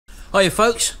Hiya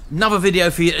folks, another video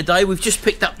for you today. We've just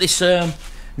picked up this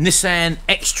Nissan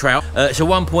X-Trail. It's a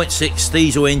 1.6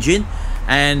 diesel engine,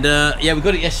 and yeah, we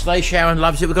got it yesterday. Sharon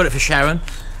loves it. We got it for Sharon,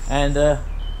 and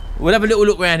we'll have a little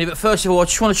look around here. But first of all, I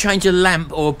just want to change a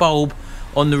lamp or a bulb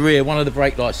on the rear. One of the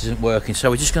brake lights isn't working, so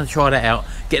we're just going to try that out,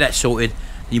 get that sorted.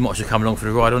 You might as well come along for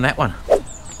the ride on that one.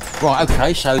 Right,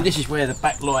 okay, so this is where the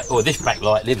backlight, or this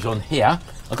backlight, lives on here.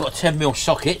 I've got a 10mm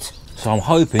socket, so I'm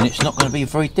hoping it's not going to be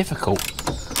very difficult.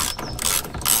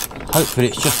 Hopefully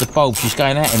it's just the bulb. She's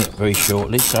going out in it very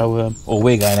shortly, so or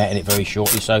we're going out in it very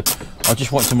shortly, so I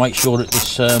just want to make sure that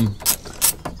this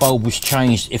bulb was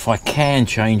changed if I can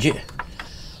change it.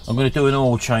 I'm going to do an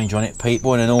oil change on it,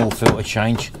 people, and an oil filter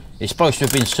change. It's supposed to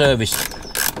have been serviced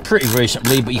pretty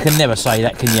recently, but you can never say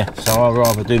that, can you? So I'd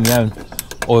rather do my own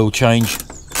oil change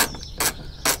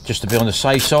just to be on the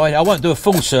safe side. I won't do a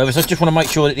full service. I just want to make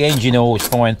sure that the engine oil is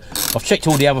fine. I've checked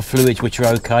all the other fluids, which are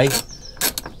okay.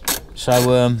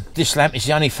 So this lamp is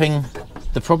the only thing,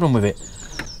 the problem with it.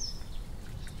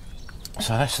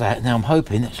 So that's that. Now I'm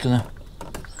hoping it's gonna,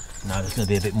 no, there's gonna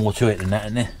be a bit more to it than that,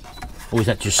 isn't there? Or is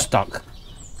that just stuck?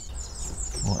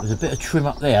 Right, there's a bit of trim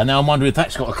up there. Now I'm wondering if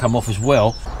that's got to come off as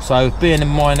well. So bearing in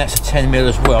mind that's a 10mm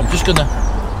as well, I'm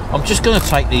just gonna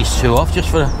take these two off just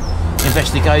for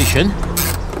investigation.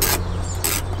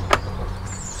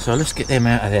 So let's get them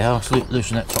out of there. I'll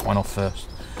loosen that top one off first.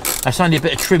 That's only a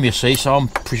bit of trim, you see, so I'm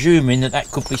presuming that that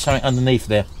could be something underneath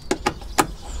there.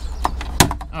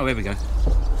 Oh, here we go.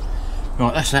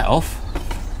 Right, that's that off.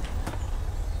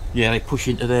 Yeah, they push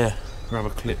into their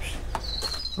rubber clips.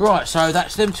 Right, so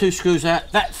that's them two screws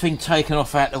out. That thing taken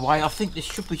off out of the way. I think this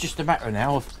should be just a matter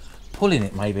now of pulling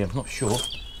it, maybe. I'm not sure.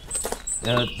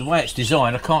 The way it's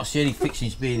designed, I can't see any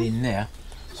fixings being in there.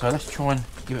 So let's try and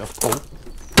give it a pull.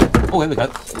 Oh, here we go.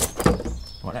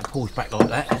 Right, that pulls back like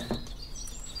that.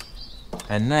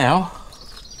 And now,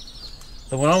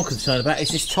 the one I'm concerned about is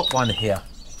this top one here,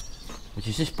 which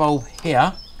is this bulb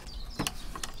here.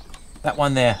 That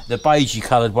one there, the beigey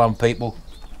coloured one, people.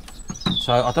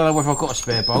 So I don't know whether I've got a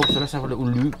spare bulb, so let's have a little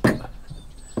look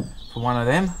for one of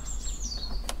them.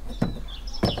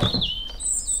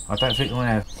 I don't think I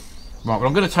have. Right, well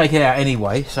I'm going to take it out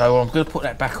anyway, so I'm going to put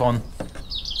that back on,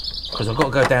 because I've got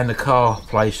to go down the car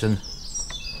place and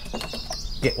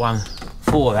get one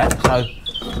for that. So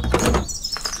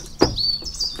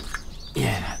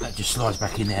yeah, that just slides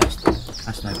back in there.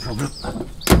 That's no problem.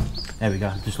 There we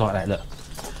go, just like that. Look.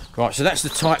 Right, so that's the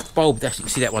type bulb. That's, you can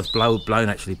see that one's blown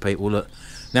actually, people. Look.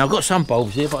 Now I've got some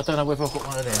bulbs here, but I don't know whether I've got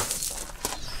one of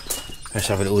them. Let's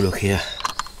have a little look here.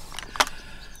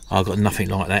 I've got nothing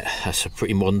like that. That's a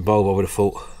pretty modern bulb, I would have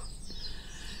thought,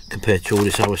 compared to all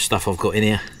this other stuff I've got in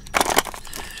here.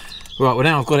 Right, well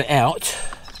now I've got it out,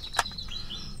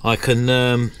 I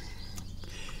can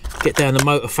get down the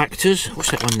motor factors.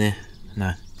 What's that one there?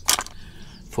 No,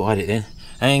 thought I had it then.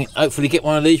 And hopefully get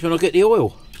one of these when I get the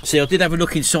oil. See, I did have a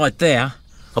look inside there.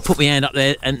 I put my hand up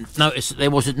there and noticed that there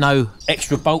wasn't no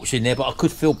extra bolts in there, but I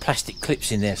could feel plastic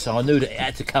clips in there, so I knew that it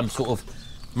had to come sort of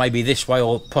maybe this way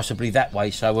or possibly that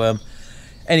way. So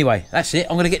anyway, that's it.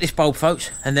 I'm going to get this bulb,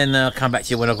 folks, and then I'll come back to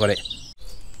you when I've got it.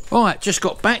 Right, just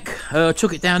got back.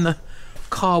 Took it down the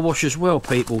car wash as well,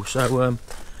 people, so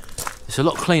it's a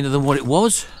lot cleaner than what it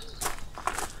was.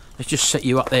 Let's just set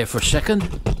you up there for a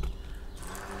second.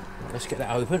 Let's get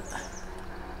that open.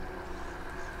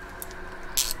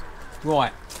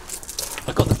 Right,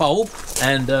 I've got the bulb,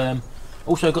 and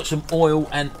also got some oil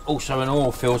and also an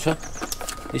oil filter.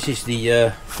 This is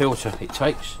the filter it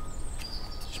takes.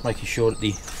 Just making sure that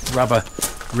the rubber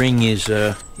ring is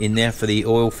in there for the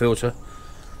oil filter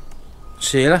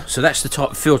sealer. So that's the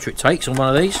type of filter it takes on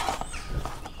one of these.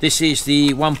 This is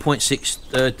the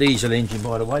 1.6 diesel engine,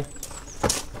 by the way,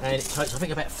 and it takes I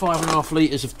think about 5.5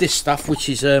 litres of this stuff, which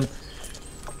is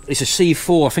it's a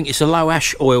C4. I think it's a low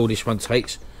ash oil this one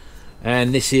takes,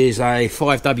 and this is a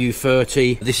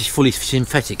 5W30. This is fully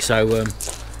synthetic, so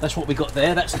that's what we got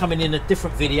there. That's coming in a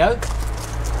different video.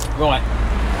 Right,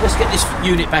 let's get this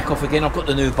unit back off again. I've got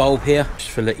the new bulb here,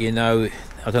 just to let you know.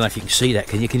 I don't know if you can see that.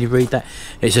 Can you read that?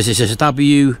 It says a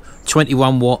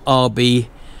W21 watt RB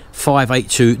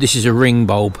 582. This is a ring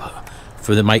bulb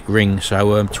for the make ring,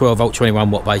 so 12 volt 21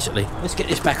 watt basically. Let's get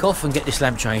this back off and get this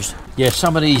lamp changed. Yeah,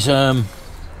 some of these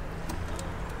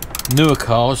newer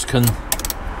cars can,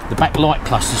 the backlight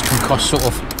clusters can cost sort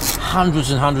of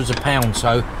hundreds and hundreds of pounds,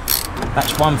 so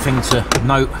that's one thing to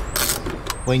note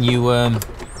when you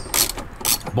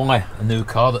buy a new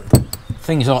car, that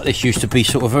things like this used to be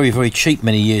sort of very cheap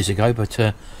many years ago, but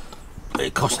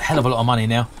it costs a hell of a lot of money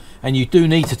now, and you do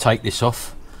need to take this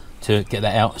off to get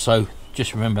that out, so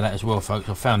just remember that as well, folks.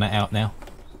 I've found that out now.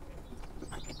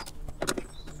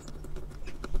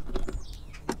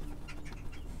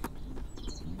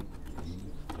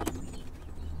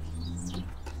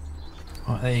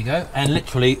 Right, there you go. And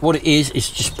literally what it is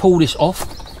just pull this off.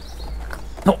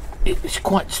 Not, it's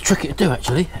quite tricky to do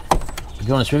actually, to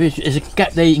be honest with you. There's a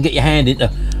gap there you can get your hand in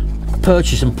to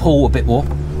purchase and pull a bit more.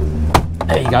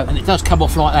 There you go, and it does come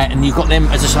off like that, and you've got them,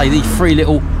 as I say, these three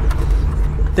little,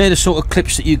 they're the sort of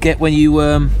clips that you get when you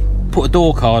put a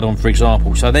door card on, for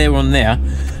example. So they're on there,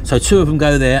 so two of them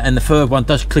go there, and the third one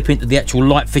does clip into the actual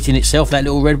light fitting itself, that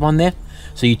little red one there,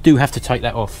 so you do have to take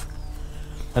that off.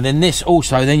 And then this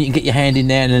also, then you can get your hand in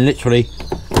there and then literally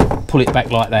pull it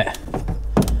back like that.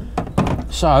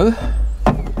 So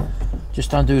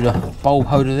just undo the bulb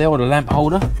holder there, or the lamp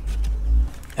holder,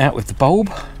 out with the bulb.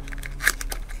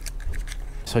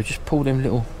 So just pull them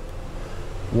little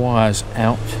wires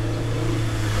out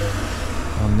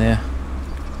on there,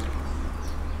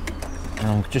 and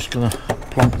I'm just going to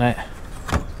plonk that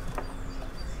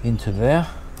into there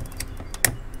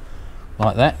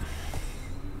like that.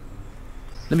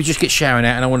 Let me just get showering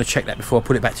out, and I want to check that before I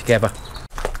put it back together.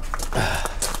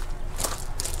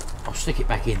 I'll stick it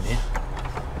back in there.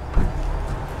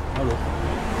 Hold on.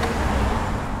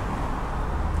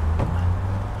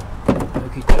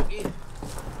 Okie dokie.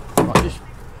 Right, just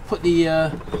put the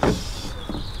I'll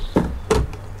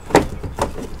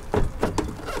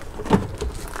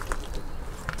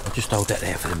just hold that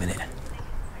there for a minute.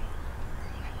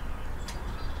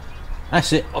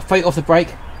 That's it. I'll feet off the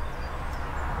brake.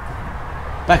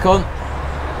 Back on.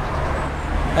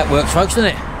 That works, folks, doesn't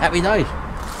it? Happy days.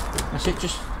 That's it.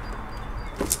 Just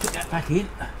put that back in.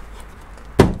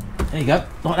 There you go,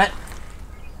 like that.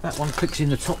 That one clicks in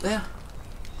the top there.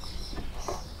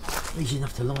 Easy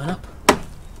enough to line up.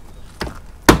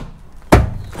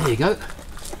 There you go.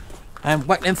 And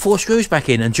whack them 4 screws back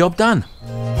in, and job done.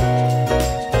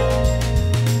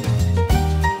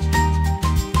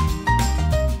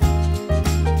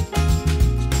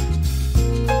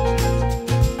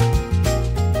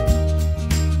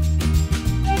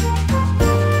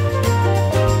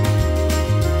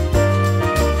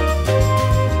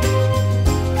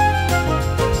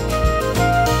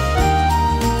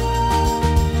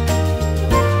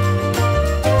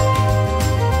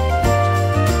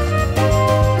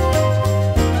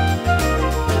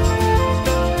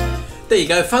 There you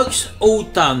go, folks, all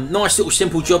done. Nice little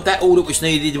simple job. That all that was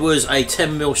needed was a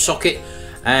 10mm socket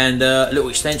and a little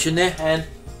extension there, and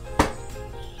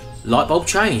light bulb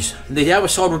changed. The other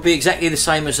side would be exactly the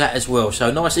same as that as well. So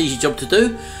nice easy job to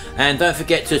do. And don't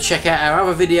forget to check out our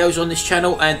other videos on this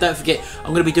channel, and don't forget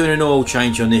I'm going to be doing an oil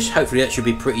change on this. Hopefully that should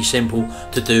be pretty simple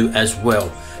to do as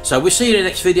well. So we'll see you in the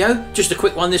next video. Just a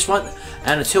quick one this one,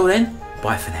 and until then,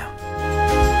 bye for now.